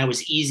cane, and that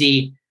was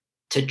easy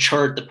to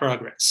chart the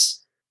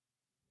progress.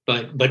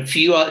 But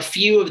few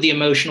of the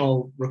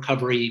emotional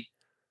recovery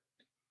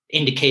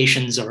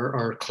indications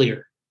are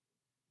clear.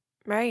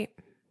 Right.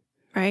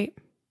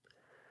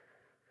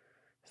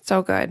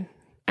 So good.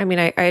 I mean,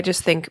 I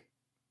just think.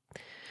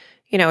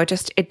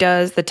 It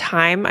does the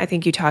time. I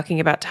think you talking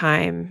about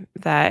time,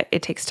 that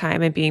it takes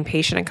time, and being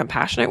patient and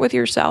compassionate with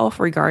yourself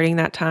regarding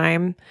that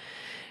time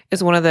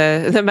is one of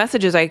the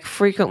messages I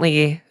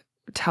frequently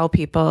tell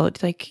people.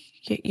 It's like,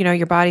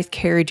 your body's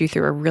carried you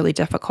through a really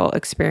difficult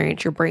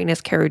experience. Your brain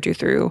has carried you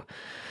through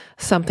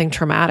something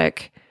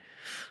traumatic.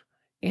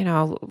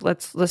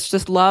 Let's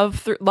just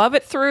love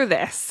it through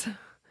this.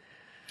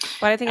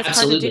 But I think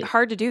it's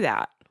hard to do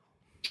that.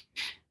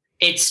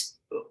 It's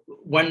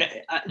when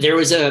there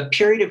was a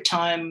period of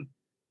time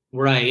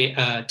where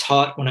I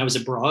taught when I was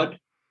abroad.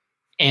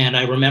 And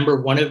I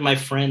remember one of my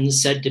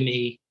friends said to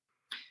me,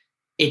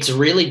 it's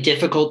really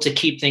difficult to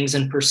keep things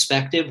in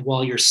perspective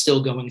while you're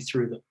still going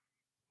through them.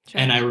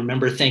 Sure. And I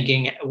remember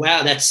thinking,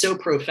 wow, that's so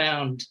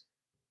profound.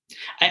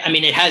 I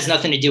mean, it has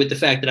nothing to do with the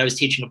fact that I was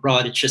teaching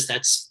abroad. It's just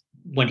that's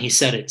when he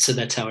said it. So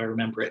that's how I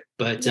remember it.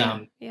 But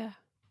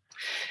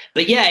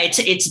But yeah,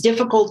 it's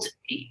difficult,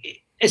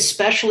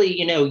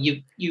 especially,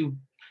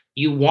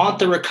 you want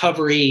the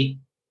recovery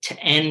to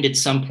end at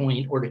some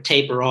point, or to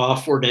taper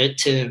off, or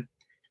to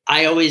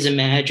I always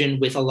imagine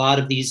with a lot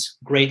of these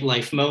great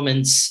life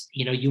moments,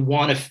 you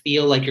want to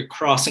feel like you're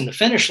crossing the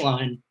finish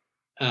line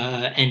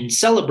and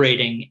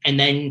celebrating. And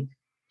then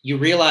you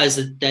realize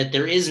that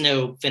there is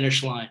no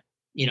finish line,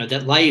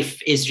 that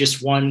life is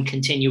just one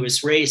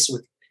continuous race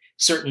with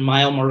certain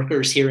mile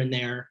markers here and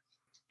there.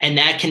 And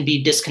that can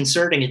be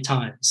disconcerting at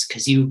times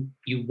because you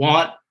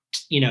want,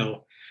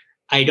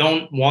 I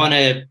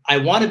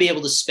want to be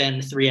able to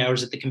spend 3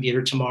 hours at the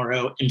computer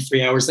tomorrow and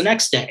 3 hours the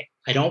next day.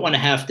 I don't want to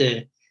have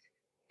to.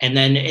 And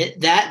then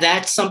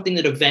that's something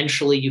that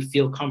eventually you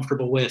feel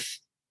comfortable with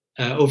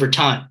over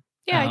time.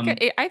 Yeah,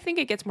 I think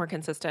it gets more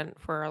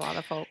consistent for a lot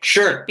of folks.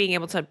 Sure. Being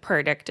able to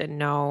predict and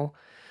know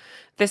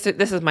this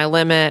is my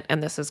limit,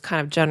 and this is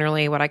kind of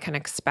generally what I can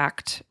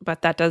expect.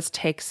 But that does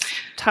take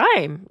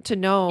time to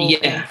know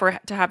and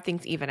to have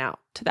things even out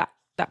to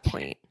that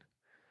point.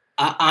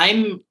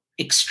 I'm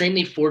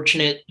extremely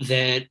fortunate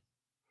that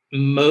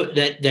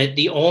that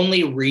the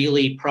only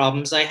really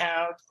problems I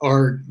have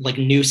are like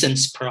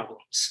nuisance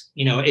problems.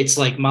 It's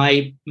like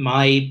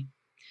my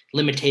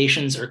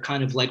limitations are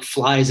kind of like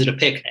flies at a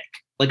picnic.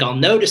 Like I'll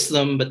notice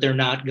them, but they're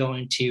not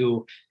going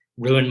to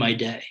ruin my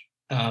day.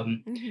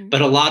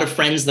 But a lot of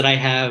friends that I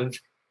have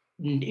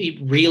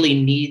really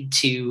need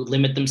to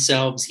limit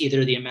themselves,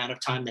 either the amount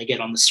of time they get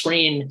on the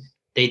screen,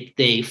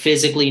 they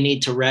physically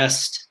need to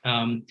rest.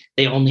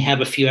 They only have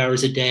a few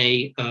hours a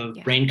day of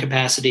brain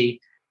capacity.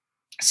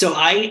 So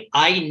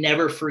I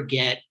never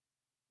forget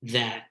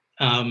that.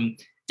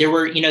 There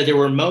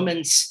were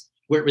moments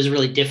where it was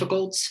really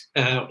difficult.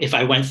 If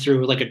I went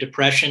through like a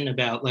depression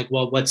about like,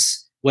 well,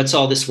 what's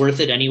all this worth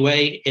it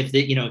anyway? If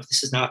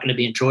this is not going to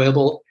be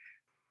enjoyable.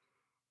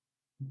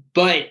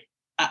 But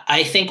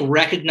I think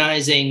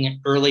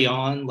recognizing early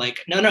on,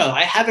 like, no,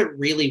 I have it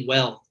really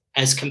well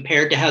as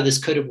compared to how this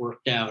could have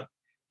worked out.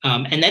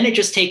 And then it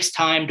just takes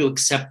time to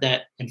accept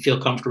that and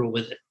feel comfortable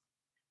with it.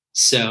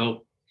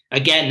 So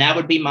again, that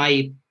would be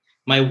my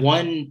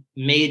one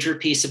major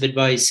piece of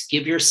advice.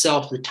 Give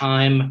yourself the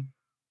time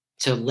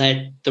to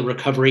let the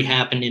recovery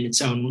happen in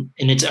its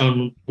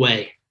own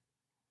way.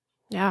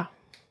 Yeah.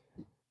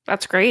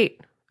 That's great.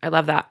 I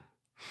love that.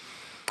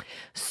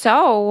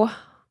 So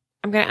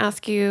I'm going to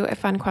ask you a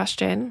fun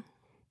question.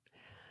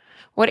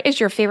 What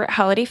is your favorite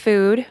holiday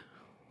food?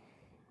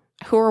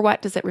 Who or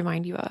what does it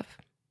remind you of?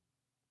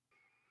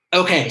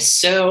 Okay,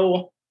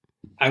 so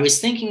I was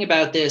thinking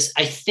about this.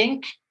 I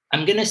think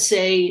I'm going to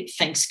say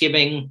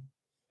Thanksgiving.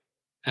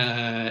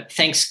 My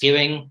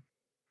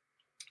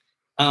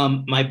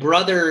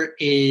brother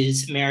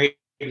is married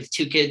with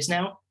 2 kids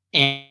now,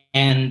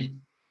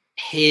 and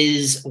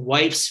his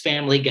wife's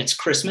family gets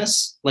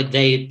Christmas. Like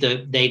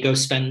they go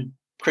spend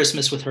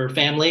Christmas with her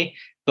family,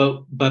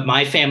 but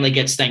my family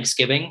gets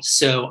Thanksgiving.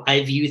 So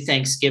I view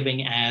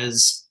Thanksgiving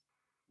as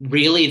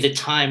really the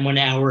time when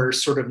our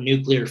sort of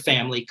nuclear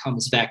family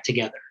comes back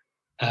together.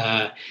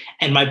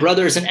 And my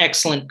brother is an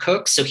excellent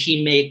cook, so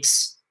he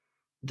makes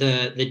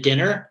the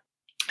dinner,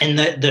 and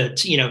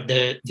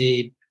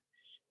the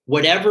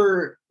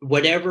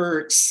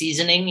whatever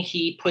seasoning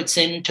he puts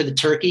into the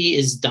turkey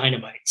is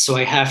dynamite. So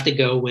I have to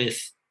go with,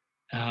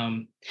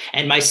 and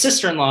my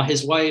sister-in-law,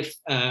 his wife,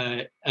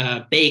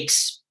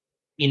 bakes,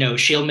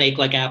 she'll make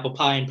like apple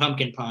pie and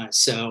pumpkin pie.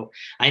 So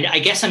I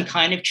guess I'm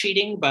kind of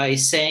cheating by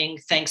saying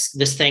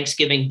this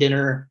Thanksgiving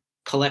dinner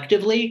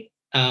collectively.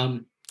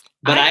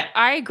 But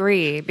I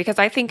agree, because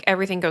I think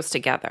everything goes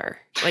together.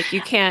 Like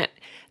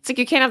it's like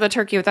you can't have the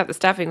turkey without the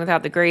stuffing,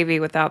 without the gravy,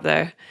 without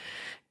the,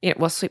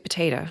 sweet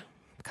potato.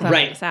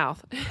 Right. In the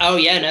South. Oh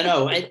yeah,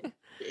 no.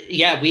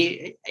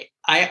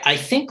 I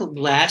think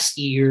last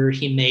year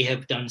he may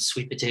have done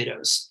sweet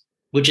potatoes,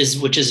 which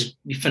is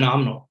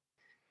phenomenal.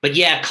 But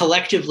yeah,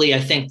 collectively, I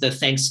think the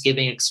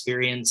Thanksgiving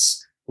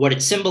experience, what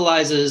it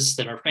symbolizes,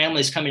 that our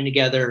family's coming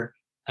together,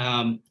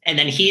 and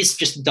then he's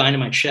just a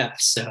dynamite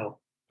chef. So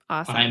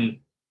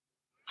awesome.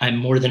 I'm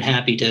more than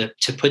happy to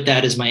put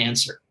that as my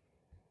answer.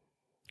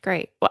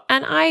 Great. Well,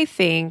 and I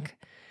think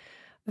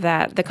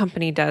that the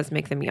company does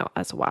make the meal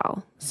as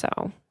well. So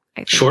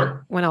I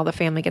think when all the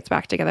family gets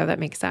back together, that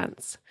makes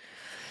sense.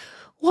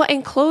 Well,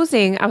 in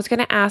closing, I was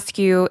going to ask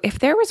you, if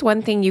there was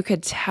one thing you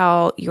could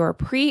tell your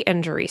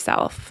pre-injury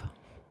self,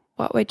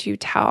 what would you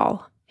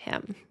tell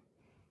him?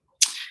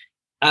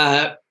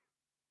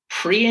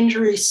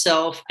 Pre-injury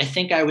self, I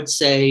think I would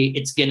say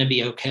it's going to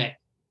be okay.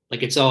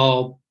 Like it's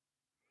all,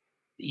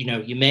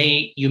 you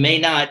may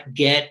not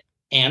get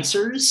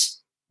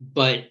answers,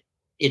 but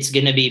it's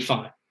going to be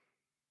fine.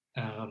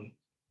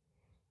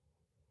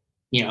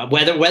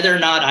 Whether or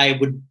not I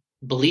would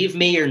believe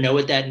me or know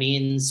what that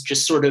means,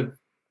 just sort of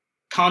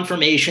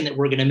confirmation that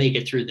we're going to make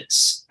it through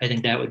this. I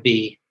think that would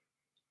be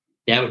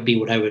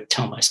what I would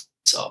tell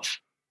myself.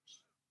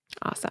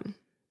 Awesome.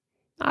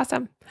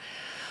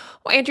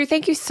 Well, Andrew,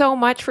 thank you so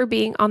much for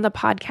being on the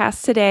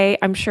podcast today.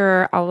 I'm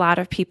sure a lot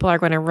of people are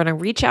going to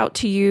reach out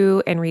to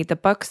you and read the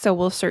book, so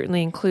we'll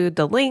certainly include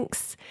the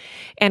links.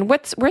 And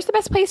where's the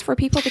best place for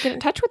people to get in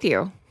touch with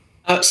you?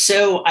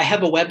 So I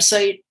have a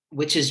website,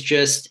 which is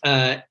just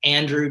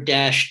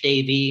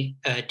Andrew-Davie,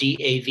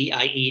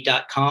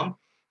 DAVIE.com.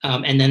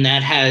 And then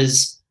that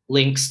has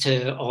links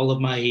to all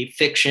of my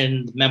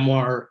fiction,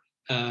 memoir,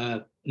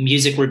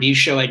 music review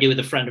show I do with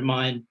a friend of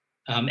mine.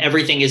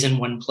 Everything is in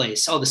one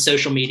place, all the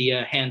social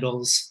media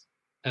handles.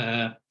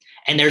 And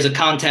there's a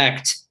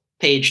contact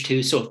page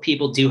too. So if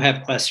people do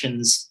have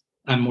questions,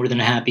 I'm more than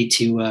happy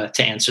to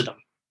answer them.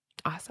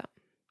 Awesome.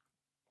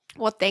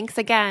 Well, thanks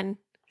again.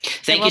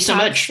 Thank you so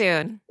much.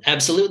 Soon.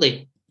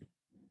 Absolutely.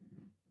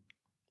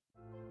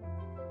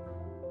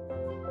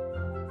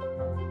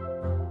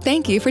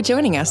 Thank you for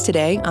joining us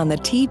today on the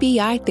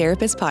TBI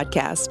Therapist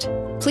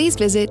Podcast. Please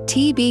visit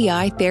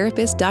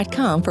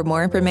tbitherapist.com for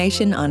more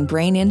information on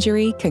brain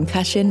injury,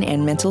 concussion,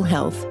 and mental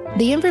health.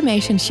 The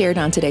information shared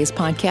on today's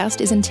podcast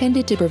is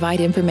intended to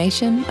provide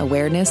information,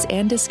 awareness,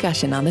 and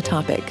discussion on the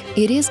topic.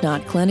 It is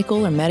not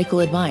clinical or medical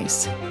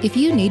advice. If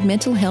you need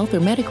mental health or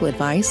medical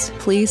advice,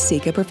 please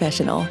seek a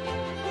professional.